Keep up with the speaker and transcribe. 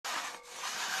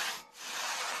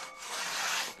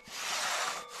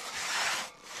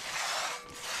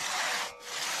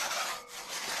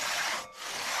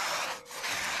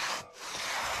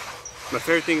My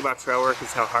favorite thing about trail work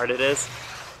is how hard it is.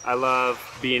 I love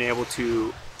being able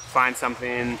to find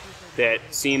something that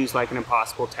seems like an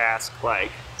impossible task, like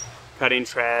cutting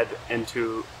tread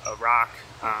into a rock,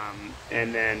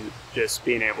 and then just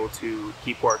being able to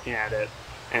keep working at it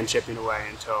and chipping away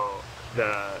until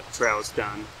the trail is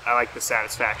done. I like the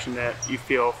satisfaction that you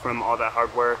feel from all that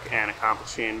hard work and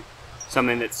accomplishing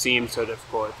something that seemed so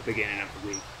difficult at the beginning of the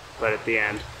week. But at the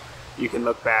end, you can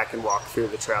look back and walk through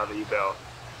the trail that you built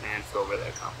and feel really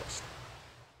accomplished.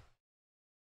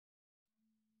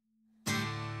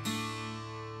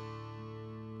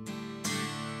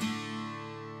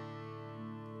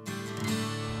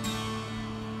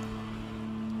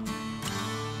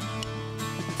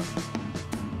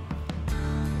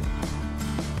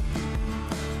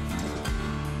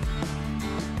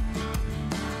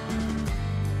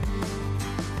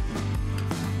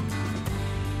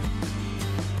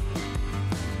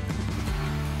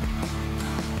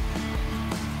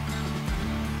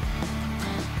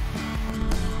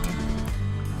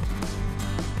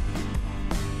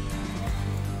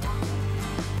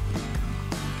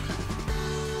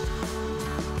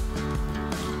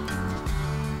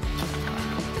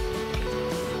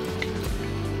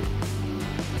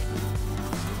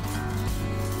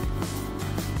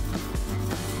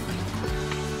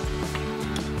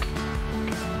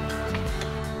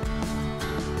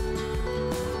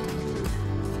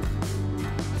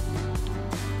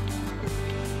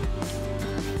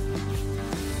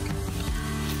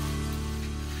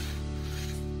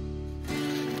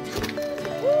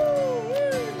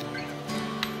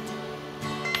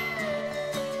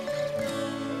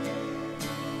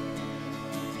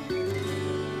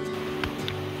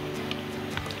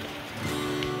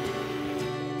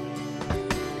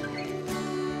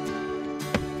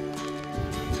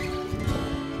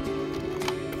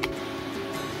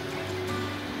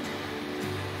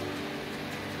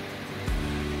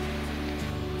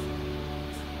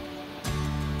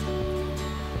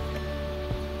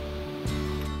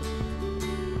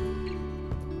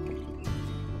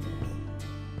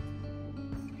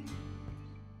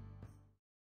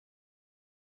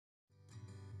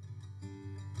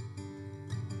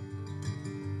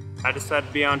 I decided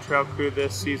to be on trail crew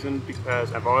this season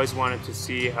because I've always wanted to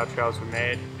see how trails are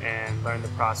made and learn the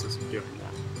process of doing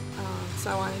that.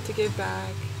 So I wanted to give back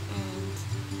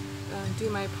and do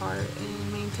my part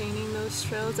in maintaining those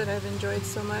trails that I've enjoyed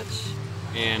so much.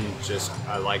 And just,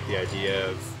 I like the idea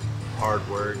of hard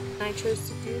work. I chose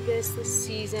to do this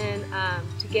season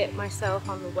to get myself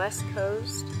on the West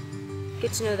Coast,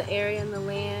 get to know the area and the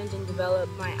land, and develop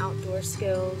my outdoor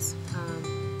skills.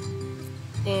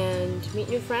 And meet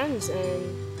new friends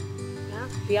and yeah,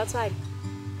 be outside.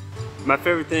 My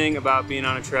favorite thing about being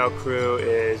on a trail crew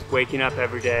is waking up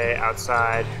every day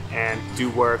outside and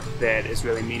do work that is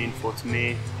really meaningful to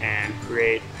me and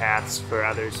create paths for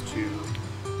others to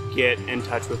get in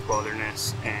touch with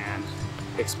wilderness and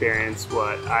experience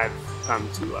what I've come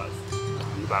to love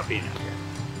about being out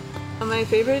here. My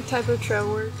favorite type of trail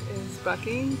work is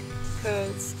bucking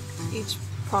because each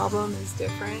problem is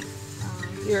different.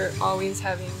 You're always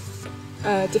having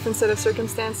a different set of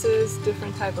circumstances,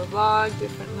 different type of log,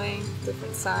 different length,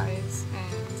 different size,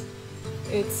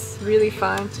 and it's really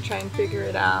fun to try and figure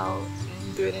it out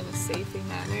and do it in a safe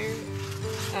manner.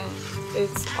 And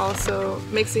it's also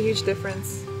makes a huge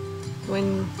difference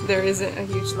when there isn't a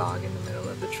huge log in the middle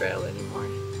of the trail anymore.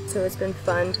 So it's been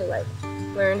fun to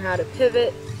learn how to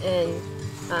pivot and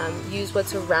use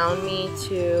what's around me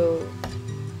to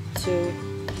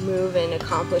move and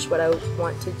accomplish what I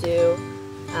want to do.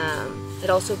 It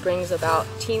also brings about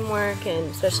teamwork, and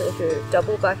especially if you're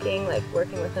double bucking, like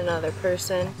working with another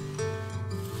person.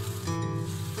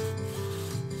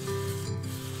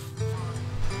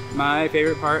 My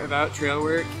favorite part about trail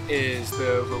work is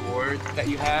the reward that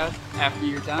you have after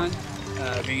you're done.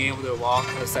 Being able to walk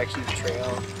a section of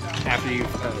trail after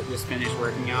you've just finished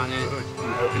working on it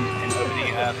and opening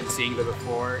it up and seeing the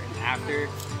before and after.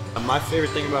 My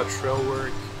favorite thing about trail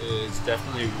work is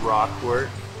definitely rock work.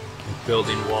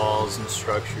 Building walls and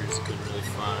structures has been really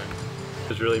fun.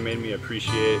 It's really made me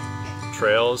appreciate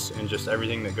trails and just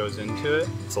everything that goes into it.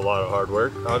 It's a lot of hard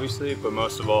work, obviously, but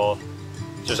most of all,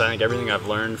 just I think everything I've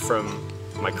learned from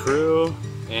my crew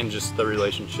and just the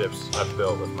relationships I've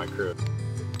built with my crew.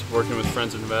 Working with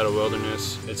Friends of Nevada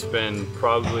Wilderness, it's been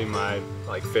probably my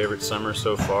favorite summer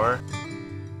so far.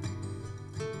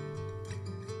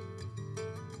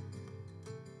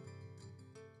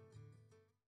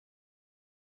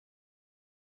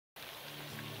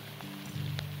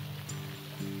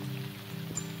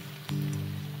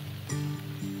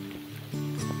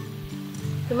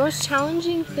 The most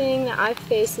challenging thing that I've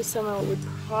faced this summer would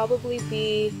probably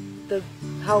be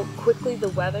how quickly the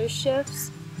weather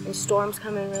shifts and storms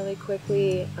come in really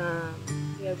quickly.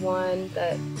 We had one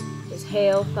that was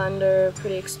hail, thunder,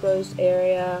 pretty exposed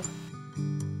area.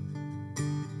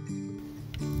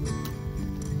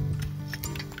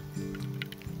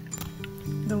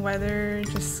 The weather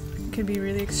just could be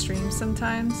really extreme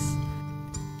sometimes.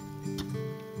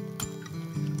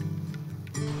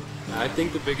 I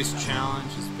think the biggest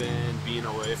challenge has been being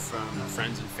away from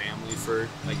friends and family for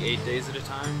like 8 days at a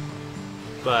time.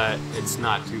 But it's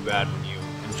not too bad when you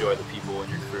enjoy the people in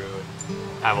your crew and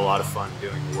have a lot of fun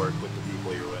doing the work with the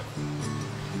people you're with.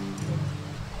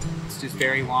 It's just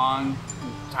very long,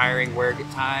 tiring work at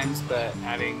times, but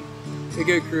having a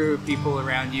good crew of people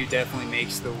around you definitely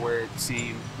makes the work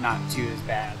seem not too as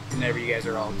bad whenever you guys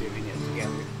are all doing it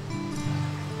together.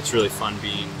 It's really fun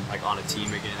being like on a team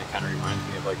again. It kind of reminds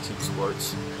me of like team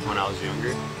sports when I was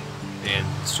younger, and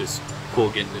it's just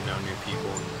cool getting to know new people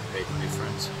and making new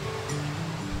friends.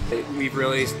 We've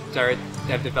really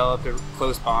have developed a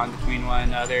close bond between one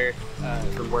another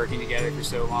from working together for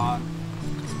so long,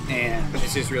 and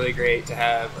it's just really great to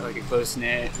have like a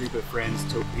close-knit group of friends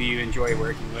who you enjoy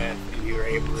working with and who are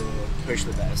able to push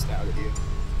the best out of you.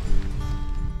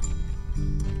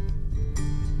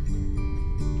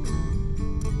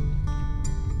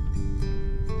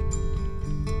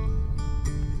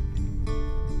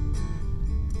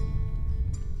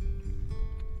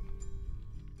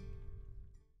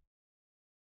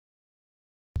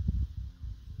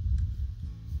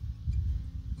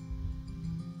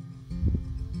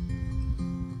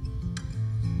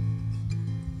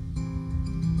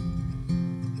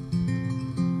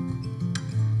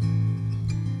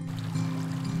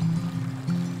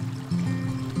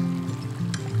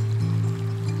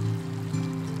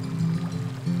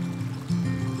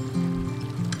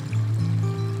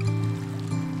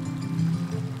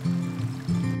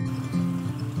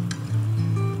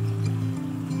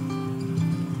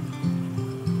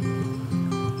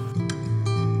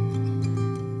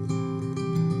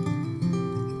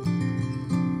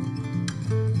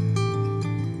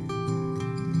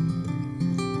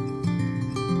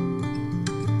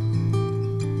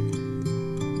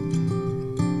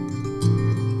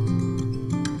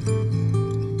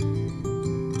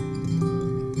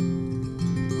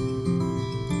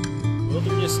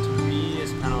 Wilderness to me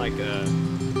is kind of like a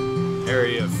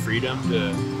area of freedom to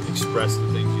express the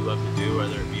things you love to do,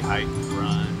 whether it be hike,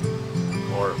 run,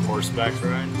 or horseback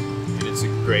ride. And it's a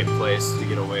great place to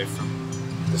get away from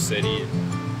the city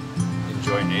and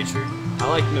enjoy nature. I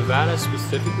like Nevada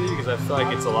specifically because I feel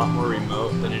like it's a lot more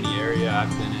remote than any area I've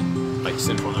been in, like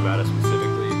central Nevada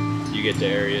specifically. You get to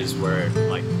areas where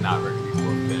like not very many people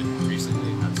have been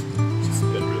recently, and that's just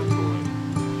been really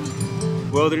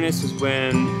cool. Wilderness is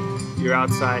when you're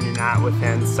outside and you're not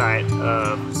within sight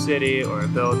of a city or a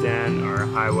building or a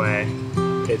highway.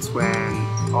 It's when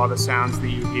all the sounds that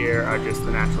you hear are just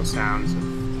the natural sounds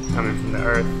coming from the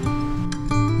earth.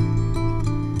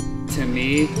 To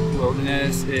me,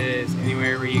 wilderness is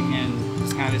anywhere where you can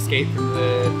just kind of escape from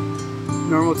the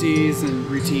normalities and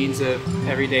routines of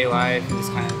everyday life and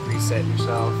just kind of reset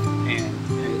yourself and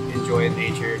enjoy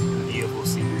nature and the beautiful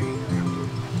scenery around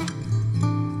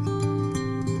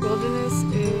you. Wilderness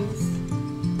is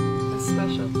a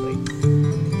special place.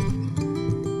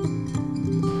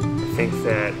 I think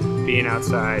that being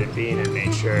outside and being in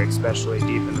nature, especially deep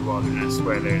in the wilderness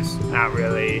where there's not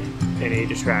really any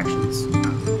distractions,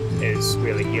 is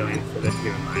really healing for the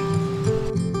human mind.